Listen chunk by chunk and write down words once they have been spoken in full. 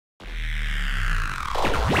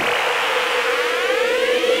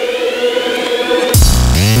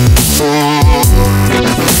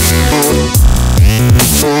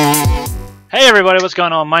everybody, what's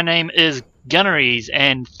going on? My name is Gunneries,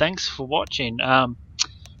 and thanks for watching.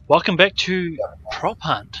 Welcome back to Prop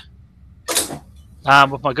Hunt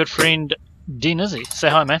with my good friend DeeNizzy. Say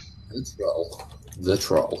hi, man. The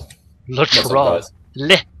troll. Le troll.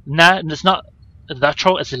 No, it's not the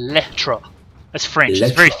troll. It's le troll. It's French.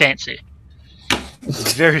 It's very fancy.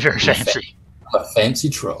 It's very, very fancy. I'm a fancy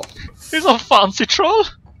troll. He's a fancy troll.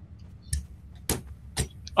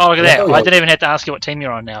 Oh, look at that! I didn't even have to ask you what team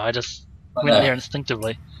you're on now. I just went there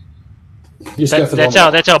instinctively.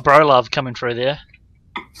 That's our bro love coming through there.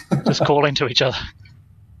 Just calling to each other.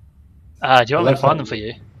 Do you want me to find them for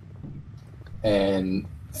you? And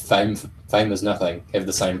fame is nothing. Have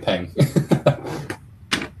the same ping.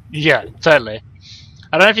 Yeah, totally.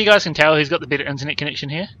 I don't know if you guys can tell who's got the better internet connection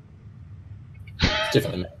here.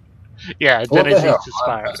 Definitely me. Yeah, that is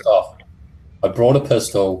inspiring. I brought a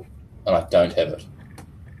pistol and I don't have it.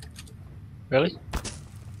 Really?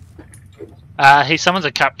 He summons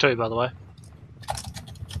a cup too, by the way.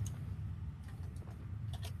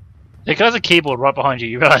 There goes a keyboard right behind you.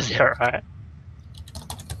 You realise that, right?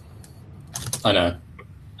 I know.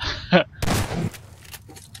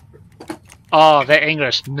 Oh, that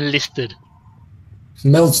English molested.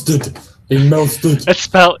 Melted. He melted. It's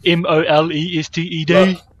spelled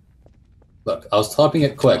M-O-L-E-S-T-E-D. Look, I was typing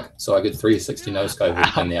it quick so I could 360 no scope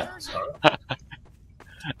it in the app.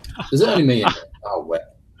 Is it only me? Oh, wait.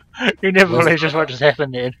 You never believe just what just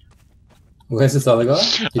happened then. Where's this other guy?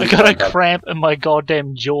 I got a cramp in my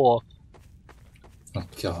goddamn jaw. Oh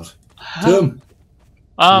god. Tim!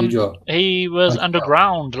 He was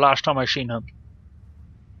underground last time I seen him.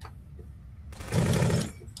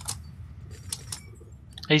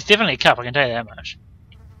 He's definitely a cup, I can tell you that much.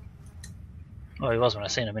 Well, he was when I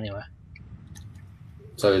seen him anyway.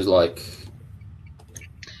 So he's like...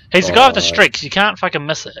 He's the guy with the streaks, you can't fucking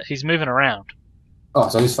miss it. He's moving around. Oh,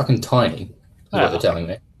 so he's fucking tiny, is what they're telling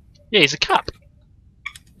me. Yeah, he's a cup.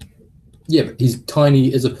 Yeah, but he's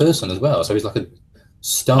tiny as a person as well, so he's like a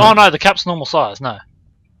stone. Oh no, the cup's normal size, no.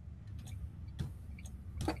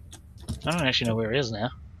 I don't actually know where he is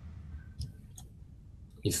now.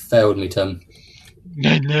 You failed me, Tim.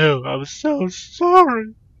 I know, I was so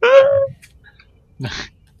sorry.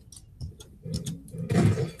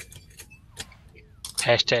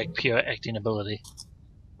 Hashtag pure acting ability.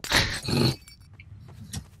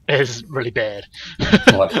 It's really bad.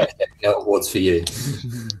 No awards for you.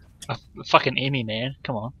 A fucking Emmy, man.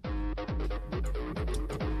 Come on.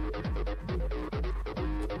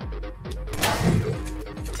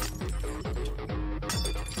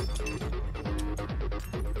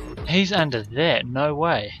 He's under that. No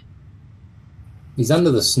way. He's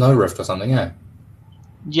under the snow rift or something, eh?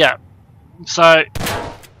 Yeah. So...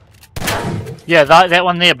 yeah, that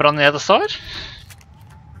one there, but on the other side?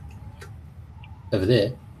 Over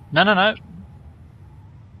there? No, no, no.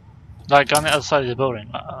 Like on the other side of the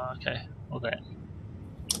building. Okay. All that.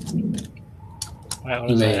 Wait,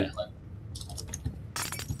 what is that?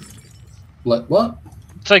 Like what?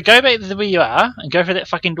 So go back to where you are and go for that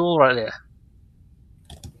fucking door right there.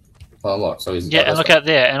 Oh, what? So he's yeah, and look out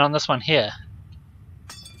there, and on this one here.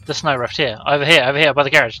 The snow rift here. Over here, by the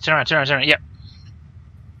garage. Turn around, turn around, turn around. Yep.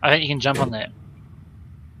 I think you can jump on that.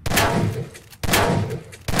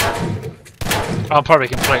 I'm probably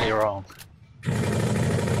completely wrong.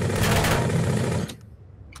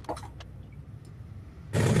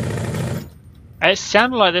 It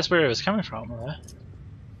sounded like that's where it was coming from, right?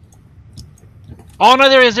 Oh no,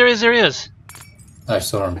 there he is. I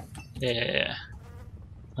saw him. Yeah.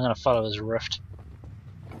 I'm gonna follow his rift.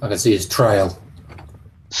 I can see his trail.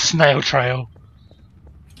 Snail trail.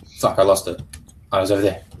 Fuck, I lost it. I was over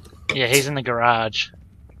there. Yeah, he's in the garage.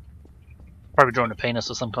 Probably drawing a penis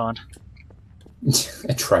of some kind.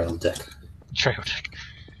 A trail dick. Trail dick.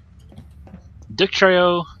 Dick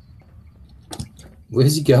trail.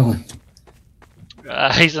 Where's he going?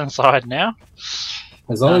 He's inside now.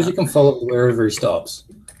 As long as you can follow wherever he stops.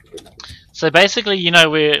 So basically, you know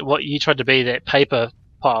what you tried to be, that paper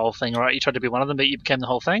pile thing, right? You tried to be one of them, but you became the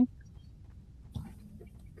whole thing?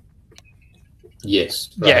 Yes.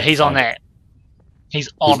 Right. Yeah, he's on that. He's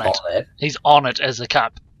on it. He's on it as a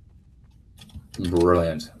cup.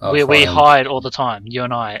 Brilliant. Where we hide all the time, you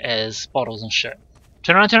and I, as bottles and shit.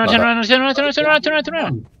 Turn around.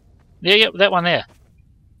 Yeah, that one there.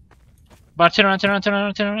 But turn around.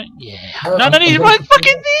 Yeah. No, he's right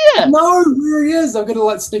fucking there! No, there he is! I'm gonna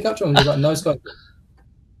like sneak up to him. He's like, no scope.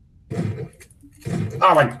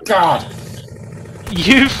 Oh my god!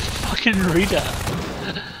 You fucking reader.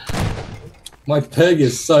 My pig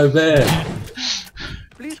is so bad.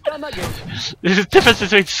 Please come again. There's a difference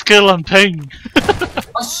between skill and ping.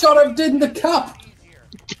 I shot him dead in the cup!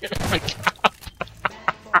 Get in my cup.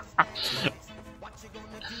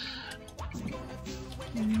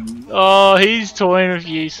 Oh, he's toying with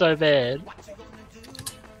you so bad.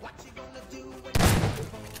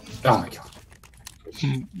 Oh my god.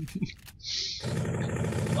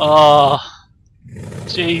 Oh,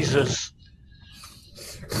 Jesus.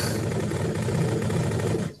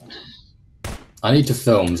 I need to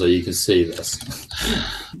film so you can see this.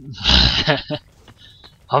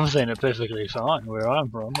 I'm seeing it perfectly fine where I'm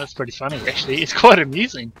from. That's pretty funny, actually. It's quite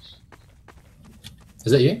amusing.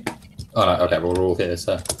 Is it you? Oh no, okay, well, we're all here,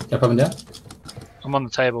 so. Can I put them down? I'm on the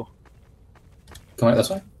table. Come out this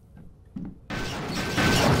way?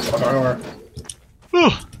 Ooh.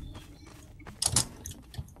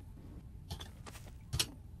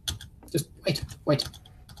 Just wait.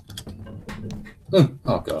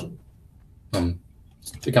 Oh god.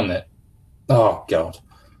 Become that. Oh god.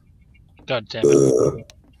 God damn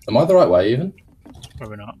it. Am I the right way even?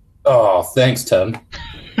 Probably not. Oh, thanks, Tim.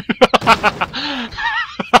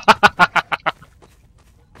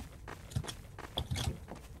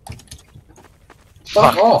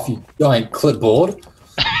 Fuck off, you giant clipboard.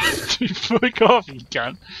 Fuck off, you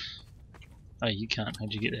cunt. Oh, you can't.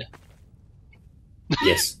 How'd you get there?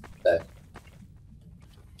 Yes.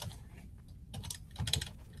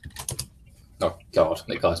 Oh god,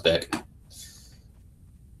 that guy's back.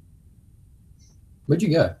 Where'd you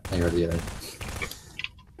go? Oh, you're over there.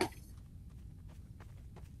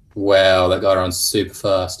 Wow, that guy runs super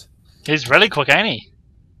fast. He's really quick, ain't he?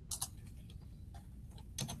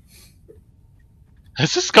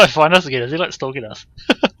 Does this guy find us again? Is he like stalking us?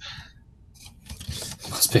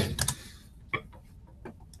 Must be.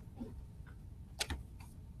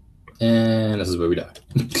 And this is where we die.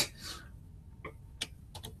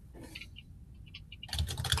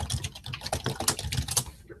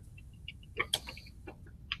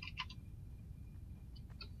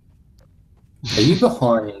 Are you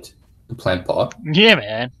behind the plant pot? Yeah,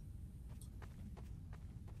 man.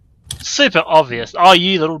 Super obvious. Oh,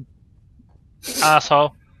 you little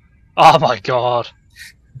asshole. Oh my god.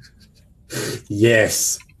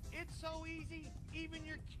 Yes. It's so easy, even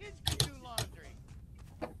your kids can do laundry.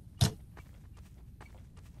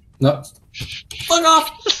 No. Fuck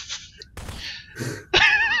off!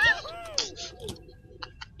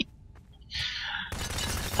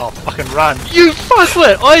 Oh, fucking run. You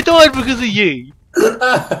fuckwit! I died because of you!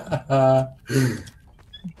 God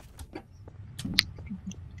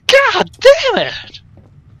damn it!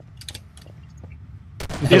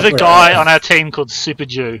 There's a guy on our team called Super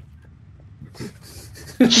Jew.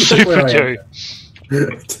 Super Jew.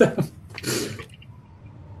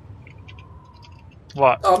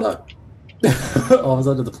 What? Oh no. I was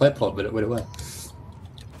under the plant pot, but it went away.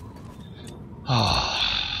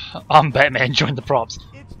 I'm Batman, join the props.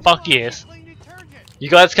 It's Fuck not yes. clean detergent. You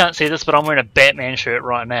guys can't see this, but I'm wearing a Batman shirt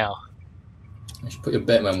right now. You should put your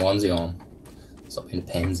Batman onesie on. Stop being a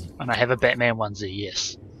pansy. And I have a Batman onesie,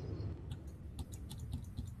 yes.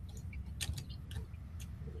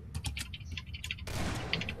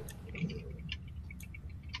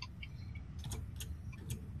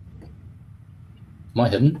 Am I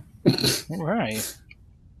hidden? Where are you?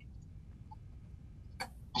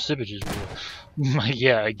 Super Jew's real.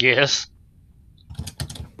 Yeah, I guess.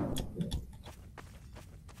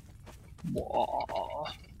 Whoa.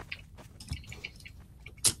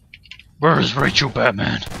 Where is Rachel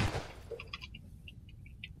Batman?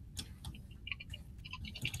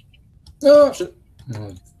 Oh shit.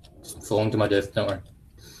 Oh, just falling to my death, don't worry.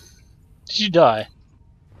 Did you die?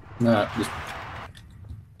 No, just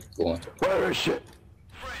falling. Where is she?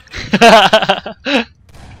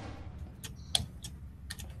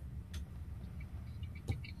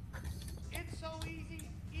 It's so easy,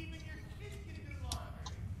 even your kids can do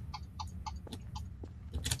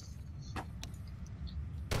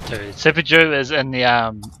laundry. Dude, Super Jew is in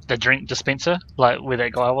the drink dispenser, like where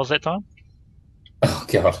that guy was that time. Oh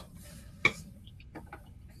god.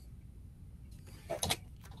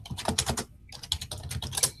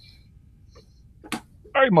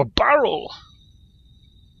 I'm a barrel!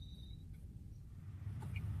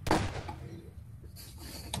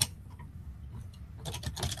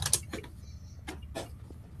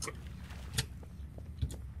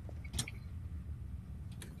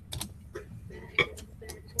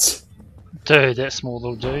 Dude, that small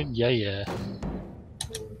little dude, yeah.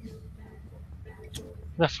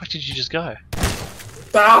 Where the fuck did you just go?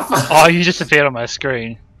 Oh, you just appeared on my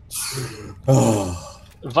screen. Oh.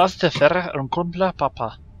 Was te verre een kompla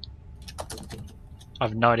papa? I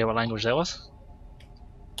have no idea what language that was.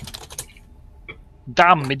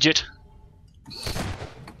 Damn midget.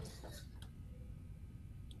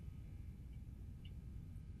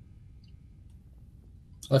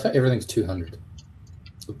 I think everything's 200.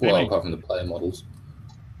 Well, Really? apart from the player models.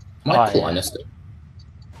 My Kleinest.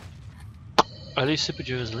 Only Super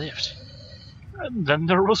Jewels left. And then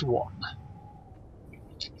there was one.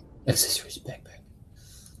 Accessories backpack.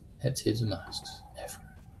 Hats, heads, and masks. Afro.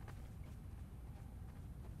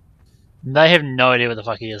 They have no idea what the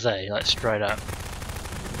fuck he is, eh? Like, straight up.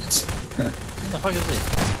 What the fuck is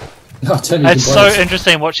he? No, Tim, you It's can so buy this.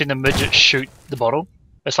 interesting watching the midget shoot the bottle.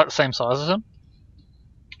 It's like the same size as him.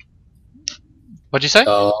 What'd you say?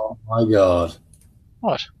 Oh my god.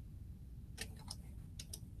 What?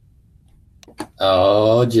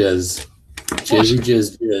 Oh, jizz. Jizzy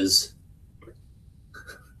jizz jizz.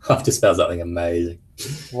 I've just found something amazing.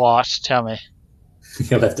 What? Tell me.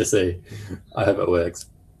 You'll have to see. I hope it works.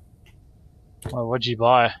 Well, what'd you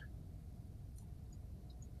buy?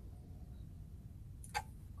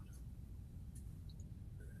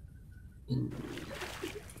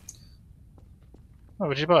 Oh,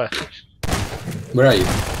 what'd you buy? Where are you?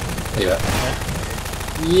 There you are.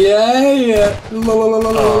 Yeah! La, la, la, la,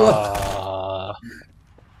 la, la.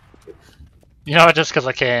 You know what? Just because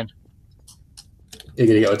I can. You're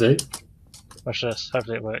gonna get what I do? Watch this.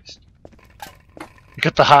 Hopefully it works. You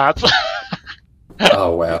got the hearts.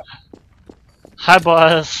 Oh, wow. Hi,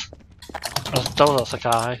 boys. Don't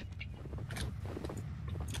Sakai.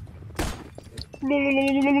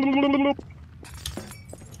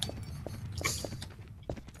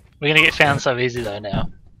 We're gonna get found so easy though now.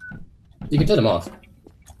 You can turn them off.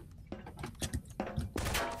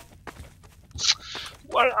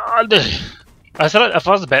 What are they? I said if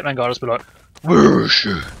I was the Batman guy, I'd just be like, where is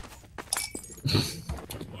she?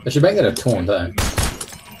 They should make that a taunt, don't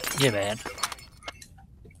Yeah, man.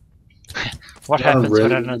 What No, happens really?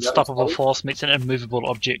 when an unstoppable force meets an immovable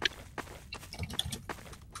object?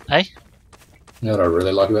 Hey? You know what I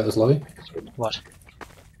really like about this lobby? What?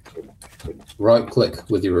 Right click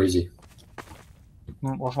with your Uzi.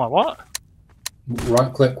 With my what?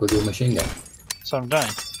 Right click with your machine gun. That's what I'm doing.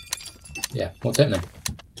 Yeah, what's happening?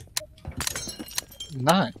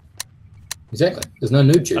 Nothing. Exactly. There's no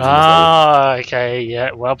noob tubes in this lobby. Ah, okay,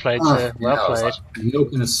 yeah, well played, sir. Yeah, Well I was played. like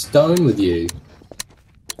milking a stone with you.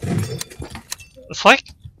 It's like,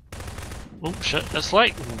 oh shit, it's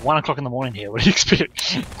like 1 o'clock in the morning here. What do you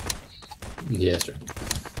expect? Yeah, that's true.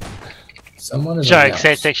 Someone is Jokes.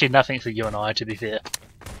 That's actually nothing for you and I, to be fair.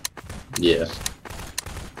 Yeah.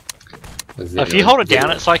 If you hold it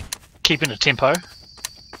down, it's like keeping a tempo.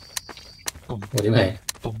 Boom, What do you mean?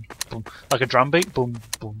 boom, boom, like a drum beat. Boom,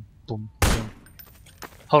 boom, boom, boom.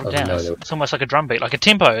 Hold it I have down. no It's, idea. it's almost like a drum beat, like a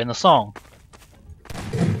tempo in the song.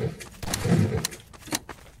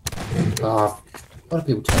 Ah, why do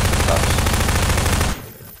people talk about?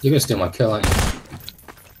 You're gonna steal my kill, aren't you?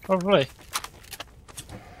 Probably.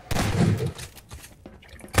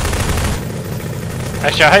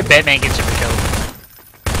 Actually, I hope Batman gets every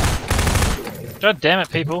kill. God damn it,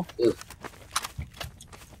 people. Ew.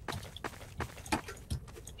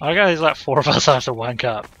 I got there's like 4 of us after 1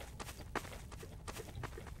 cup.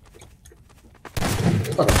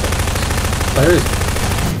 Fuck off. Where is he?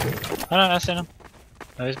 I don't know, I seen him.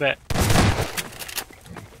 Oh, he's back.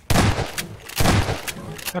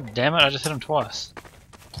 God damn it, I just hit him twice.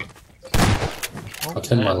 Oh, I'll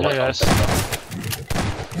turn my there light he on. goes.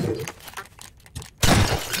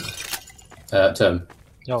 Tim.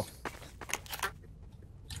 Yo.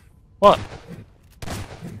 What?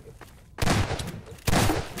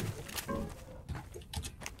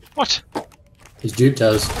 What? He's duped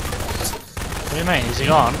us. What do you mean? Is he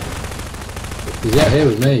gone? He's out here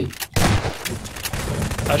with me.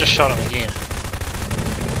 I just shot him again.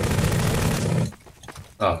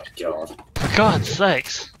 Oh my god. For God's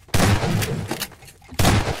sakes.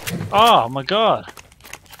 Oh my god.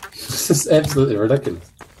 This is absolutely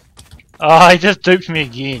ridiculous. Oh, he just duped me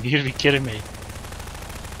again. You'd be kidding me.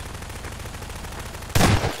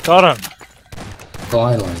 Got him.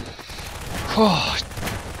 Finally. Oh,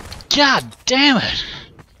 God damn it.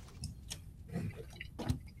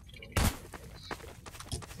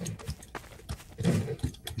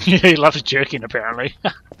 He loves jerking, apparently.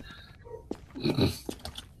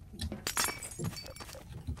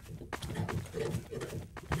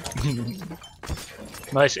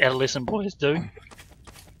 Most adolescent boys do.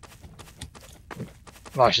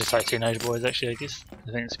 Well, I should say teenage boys, actually, I guess.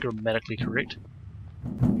 I think it's grammatically correct.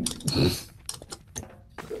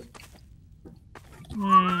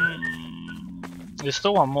 There's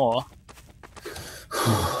still one more.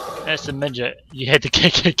 That's the midget. You had the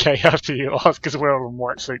KKK after you asked because we're all in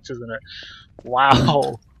white suits, isn't it?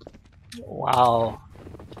 Wow. Wow.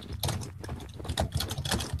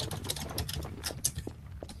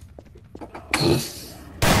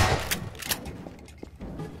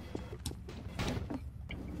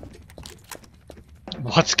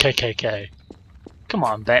 What's KKK? Come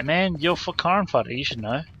on, Batman, you're for Karen Fodder, you should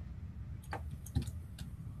know.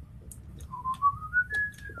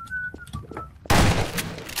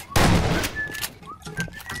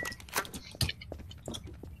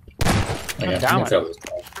 Okay, damn I'm it. gonna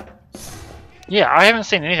this. Yeah, I haven't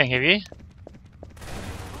seen anything, have you?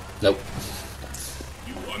 Nope.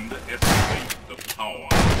 You underestimate the power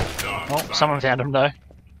of the dark Oh, side. someone found him though.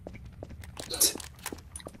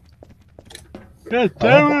 God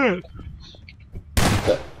damn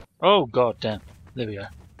it! Oh god damn. There we go.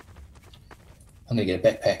 I'm gonna get a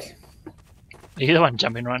backpack. Are you the one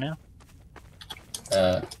jumping right now?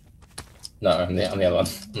 No, I'm the other one.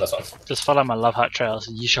 On this one. Just follow my love heart trails.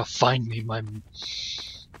 You shall find me, my... I don't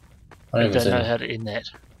I even don't see know them. how to end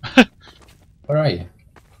that. Where are you?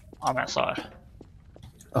 I'm outside.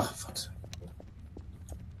 Oh, fuck.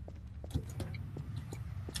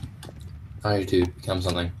 I need to become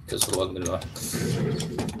something, because it wasn't gonna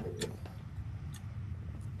die.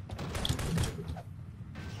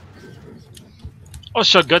 I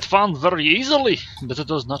shall get found very easily, but it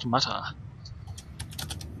does not matter.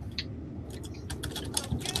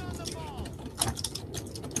 So get on the ball.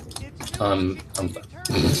 It's I'm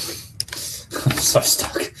new I'm so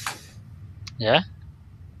stuck. Yeah?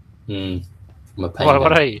 I'm a painting.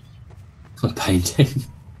 What are you? I'm a painting.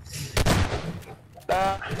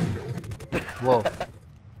 Whoa.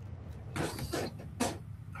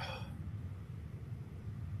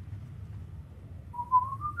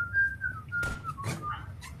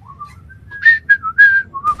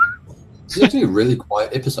 This is actually a really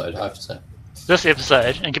quiet episode, I have to say. This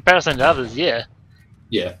episode, in comparison to others, yeah.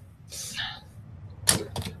 Yeah.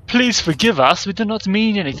 Please forgive us, we do not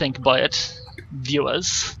mean anything by it,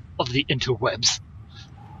 viewers of the interwebs.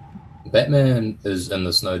 Batman is in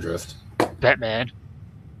the snowdrift. Batman.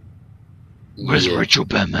 Where's Yeah. Rachel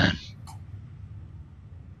Batman?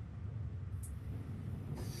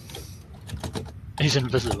 He's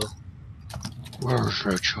invisible. Where's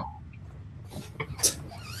Rachel?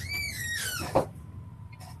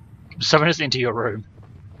 Someone just enter your room.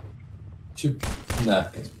 Nah,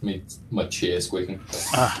 it's me, it's my chair squeaking.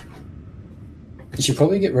 Ah, You should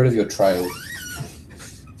probably get rid of your trail.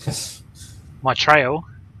 my trail.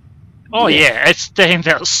 Oh Yeah. yeah, it stands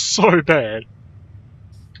out so bad.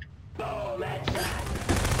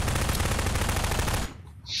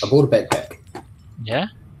 I bought a backpack. Yeah?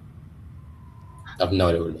 I have no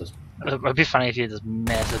idea what it is. It'd be funny if you had this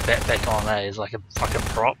massive backpack on there as like a fucking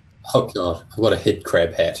prop. Oh god, I've got a head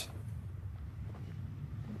crab hat.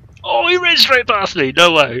 Oh, he ran straight past me.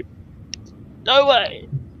 No way. No way.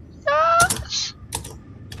 Yes.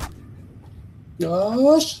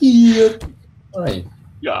 Oh shit! Alright.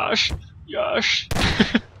 Gosh. Gosh.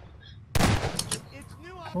 It's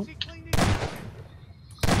new OxyClean.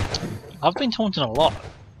 I've been taunting a lot.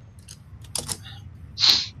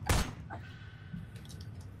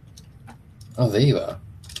 Oh, there you are.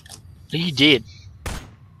 You did.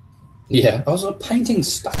 Yeah, I was painting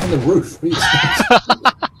stuck on the roof. What are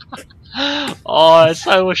you Oh, I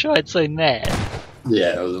so wish I'd seen that.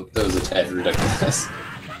 Yeah, that was a tad ridiculous.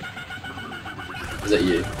 Is that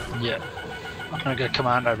you? Yeah. I'm gonna go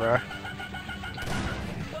commando, bro.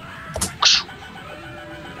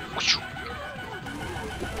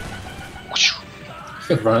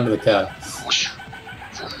 Run into the car.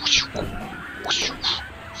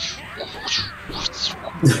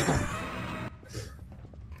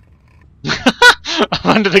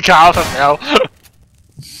 I'm under the carpet now.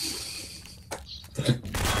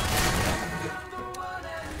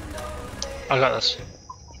 I got this.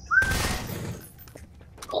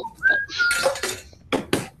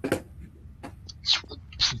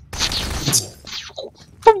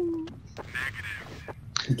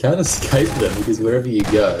 You can't escape them because wherever you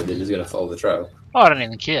go, they're just gonna follow the trail. Oh, I don't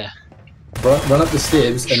even care. Run up the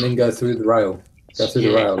steps and then go through the rail. Go through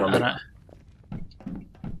the rail. I know.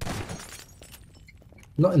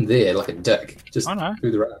 Not in there like a dick. Just I know.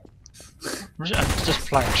 through the rail. I'm just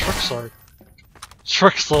playing Trixie.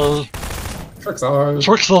 Trixie. Trixie.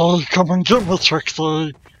 Trixie, come and get me,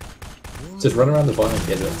 Trixie. Just run around the vine and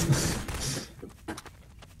get it.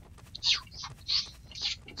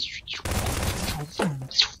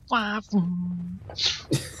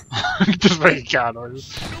 Just making car noise.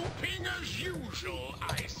 Snooping as usual,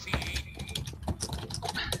 I see.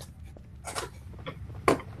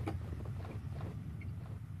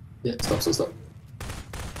 Yeah, stop.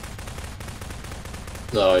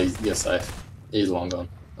 No, you're safe. He's long gone.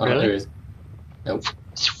 Oh, Really? there he is. Nope.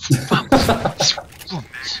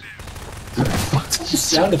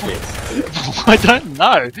 Sound effects. I don't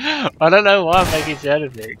know. I don't know why I'm making sound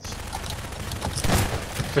effects.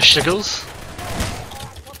 For shiggles?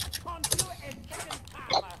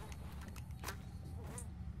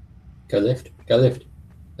 Go left. Go left.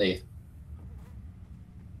 There.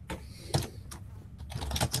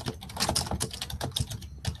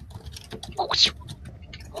 Go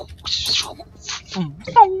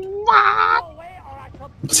away or I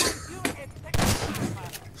shall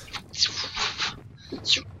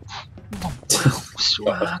put you in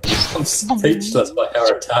I'm speechless by how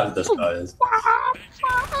retarded this guy is.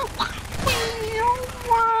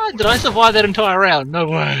 Did I survive that entire round? No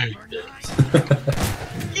way.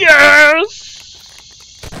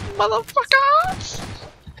 Yes! Motherfuckers!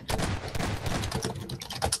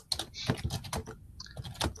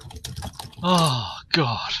 Oh,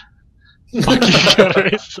 God. Fucking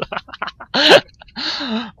Chris.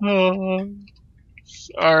 Oh,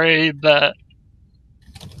 sorry, but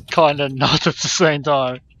kinda not at the same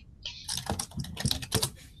time.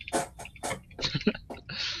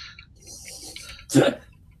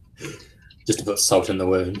 Just to put salt in the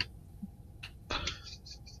wound.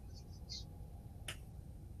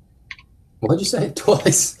 Why'd you say it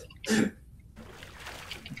twice? Do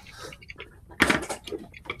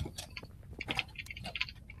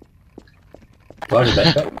I have a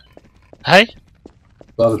backpack? Hey?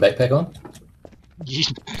 Do I have a backpack on?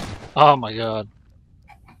 Oh my god.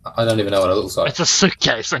 I don't even know what it looks like. It's a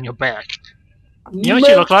suitcase on your back. You know what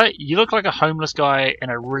you look like? You look like a homeless guy in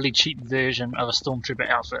a really cheap version of a stormtrooper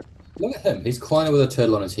outfit. Look at him. He's climbing with a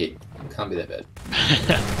turtle on his head. Can't be that bad.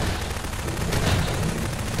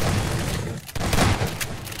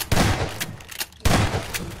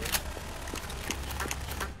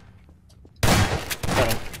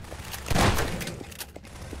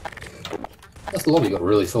 That's the lobby got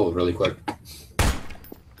really full really quick.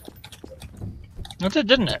 It did,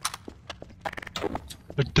 didn't it?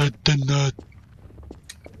 It did not.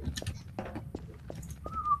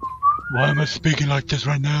 Why am I speaking like this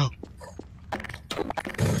right now?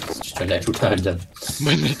 It's just your natural tone, Jim.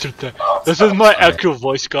 My natural tone. This is my actual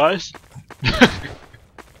voice, guys.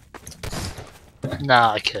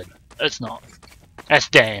 Nah, I kid. It's not. That's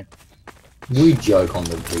Dan. We joke on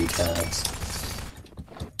the retards.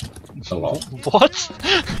 A lot. What?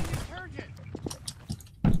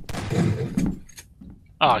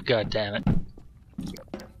 Oh, god damn it.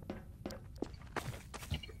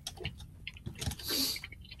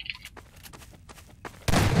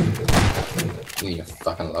 You and your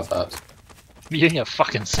fucking love hearts. You in your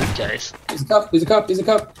fucking suitcase. Here's a cup, here's a cup, here's a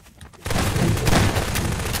cup.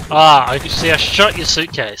 Ah, I could see I shot your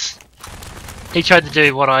suitcase. He tried to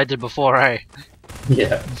do what I did before, eh?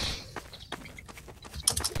 Yeah.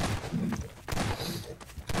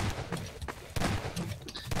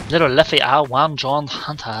 Little Leffy R1 John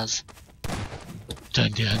Hunters.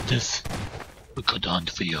 Time to hunt us. We could hunt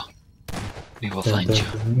for you. We will find you.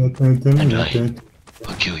 And I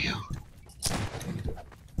will kill you.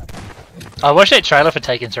 I watched that trailer for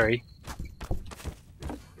Taken 3.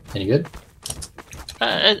 Any good?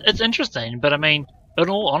 It's interesting, but I mean, in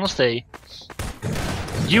all honesty,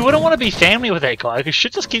 you wouldn't want to be family with that guy because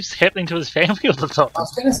shit just keeps happening to his family all the time. I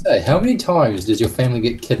was gonna say, how many times does your family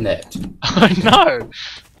get kidnapped? I know.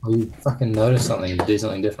 Or you fucking notice something and do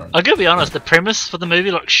something different? I gotta be honest, the premise for the movie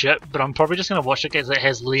looks shit, but I'm probably just gonna watch it because it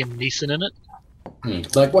has Liam Neeson in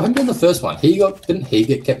it. Like, what happened in the first one? Didn't he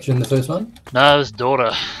get captured in the first one? No, his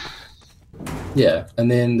daughter Yeah, and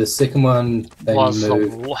then the second one, they was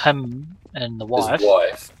moved him and the wife. his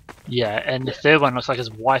wife. Yeah, and the third one looks like his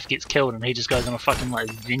wife gets killed and he just goes on a fucking like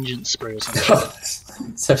vengeance spree or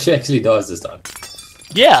something. So she actually dies this time.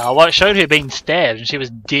 Yeah, well, it showed her being stabbed and she was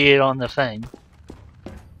dead on the thing.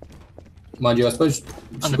 Mind you, I suppose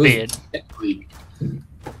On she the was bed. technically,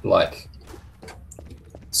 like,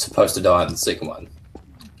 supposed to die in the second one.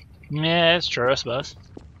 Yeah, it's true, I suppose.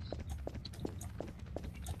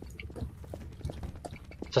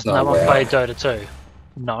 Does Oh, no one wow. play Dota 2?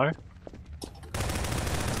 No.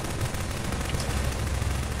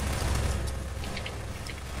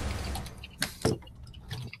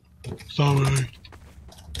 Sorry.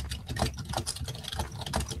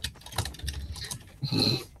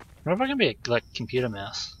 What if I can be a like computer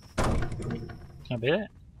mouse? Can I be it?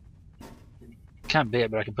 Can't be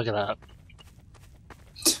it, but I can pick it up.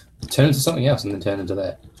 Turn into something else and then turn into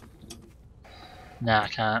that. Nah, I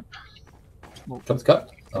can't. Drop the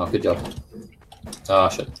cup. Oh, good job. Oh,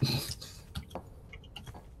 shit.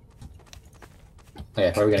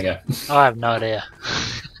 Okay, where are we gonna go? I have no idea.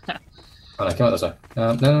 Oh, no, come out this way.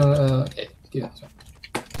 No. Yeah, give it this way.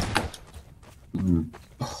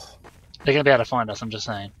 They're gonna be able to find us, I'm just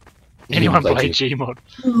saying. Yeah, Anyone play play G. Gmod?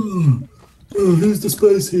 Oh, here's the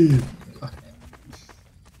space here.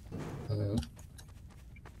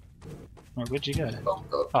 Oh, where'd you go? Oh,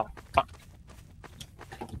 God. Oh, fuck.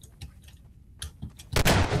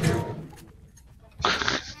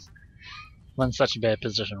 I'm in such a bad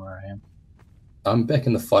position where I am. I'm back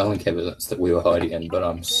in the filing cabinets that we were hiding in, but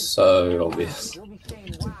I'm so obvious. You'll be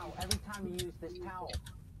saying wow every time you use this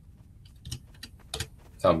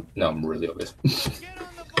towel. No, I'm really obvious. Get on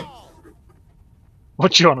the ball.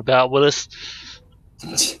 What you on about, Willis?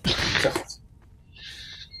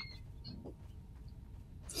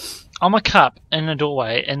 I'm a cup in the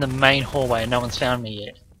doorway in the main hallway and no one's found me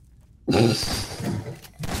yet.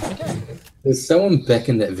 Okay. There's someone back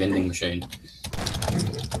in that vending machine.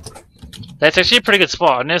 That's actually a pretty good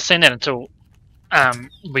spot. I've never seen that until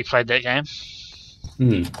we played that game.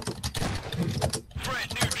 Hmm. Threat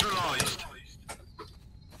neutralized.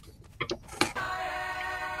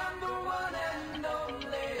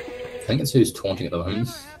 I think it's who's taunting at the moment.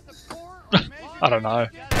 Never have to pour or measure I don't know.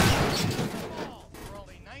 together. For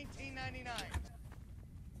only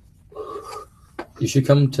 $19.99. You should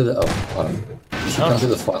come to the. Oh, hold on. You should come to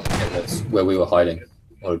the filing cabinets where we were hiding.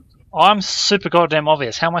 Or I'm super goddamn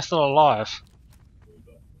obvious. How am I still alive?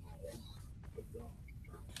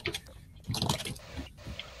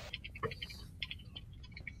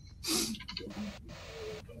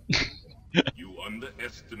 You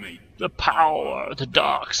underestimate The power of the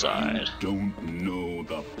dark side. don't know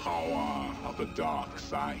the power of the dark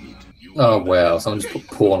side. You oh wow, someone just put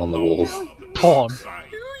porn on the wall. Porn. side.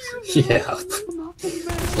 Yeah,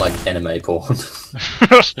 like anime porn.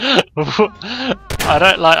 I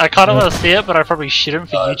don't like. I kind of want to see it, but I probably shouldn't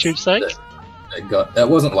for YouTube's sake. That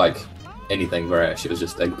wasn't like anything rash. It was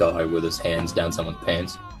just a guy with his hands down someone's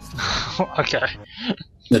pants. Okay.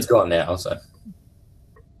 It's gone now, so.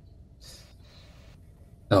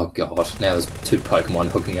 Oh god, now there's two Pokemon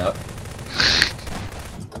hooking up.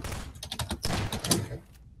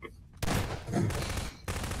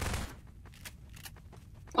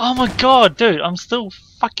 Oh my god, dude! I'm still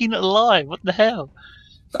fucking alive. What the hell?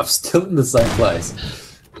 I'm still in the same place.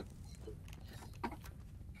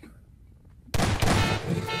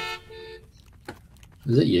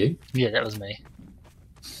 Is it you? Yeah, that was me.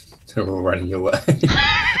 They're all running away.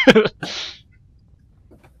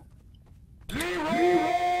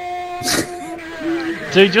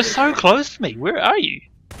 Dude, you're so close to me. Where are you?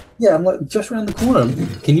 Yeah, I'm like just around the corner.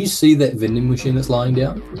 Can you see that vending machine that's lying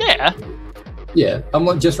down? Yeah. Yeah, I'm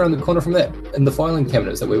like just around the corner from that, in the filing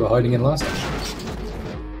cabinets that we were hiding in last time.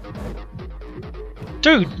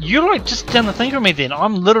 Dude, you're like just down the thing from me then.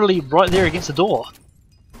 I'm literally right there against the door.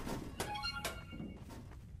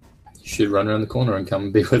 You should run around the corner and come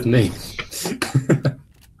and be with me.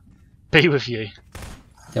 Be with you.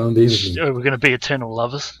 Come and be with me. Oh, we're gonna be eternal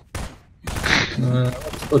lovers.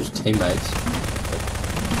 Or just teammates.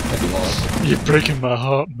 If you want. You're breaking my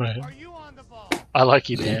heart, man. Are you on the ball? I like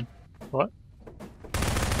you, Dan. What?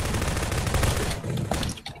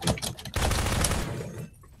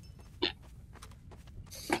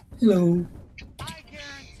 Hello. I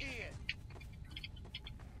guarantee it.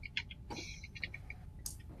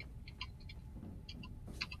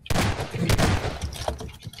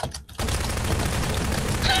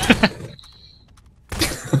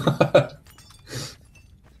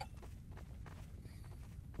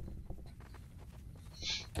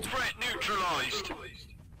 Threat neutralized.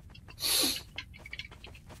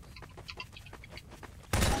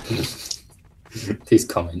 These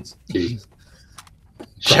comments. Jesus.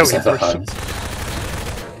 Shall we Have a proceed?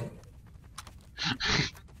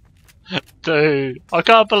 hug. Dude, I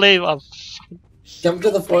can't believe I've... Come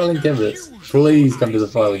to the filing cabinets. Please come to the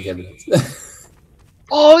filing cabinets.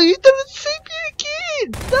 Oh, you didn't see me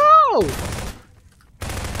again! No!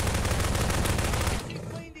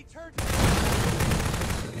 Clean detergent.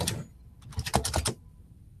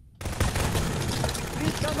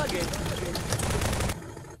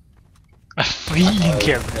 A feeling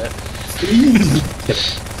cabinet.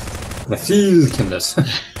 The field cabinets. A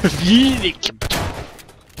feeling cabinet.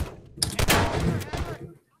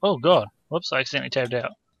 Oh god. Whoops, I accidentally tabbed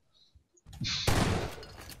out.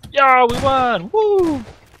 Yeah, we won! Woo!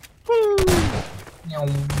 Woo! Meow,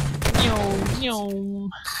 meow.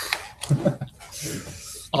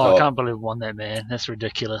 Oh, I can't believe we won that, man. That's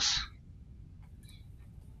ridiculous.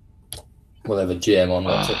 We'll have a jam on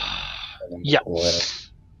what's it. Yeah.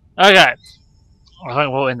 Okay. I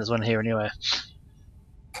think we'll end this one here anyway.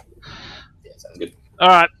 Yeah, sounds good.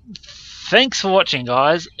 Alright. Thanks for watching,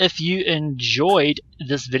 guys. If you enjoyed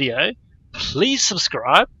this video, please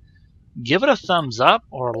subscribe. Give it a thumbs up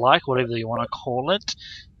or a like, whatever you want to call it,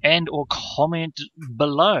 and or comment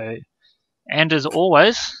below. And as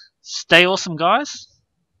always, stay awesome, guys.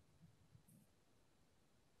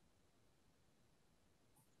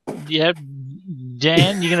 Yeah,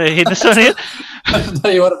 Dan, you gonna hit this one here? I don't know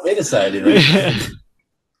you wanted me to say anything.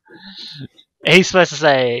 He's supposed to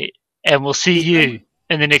say and we'll see you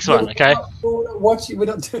in the next one. Okay. We're not watching. We're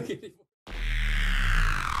not doing it.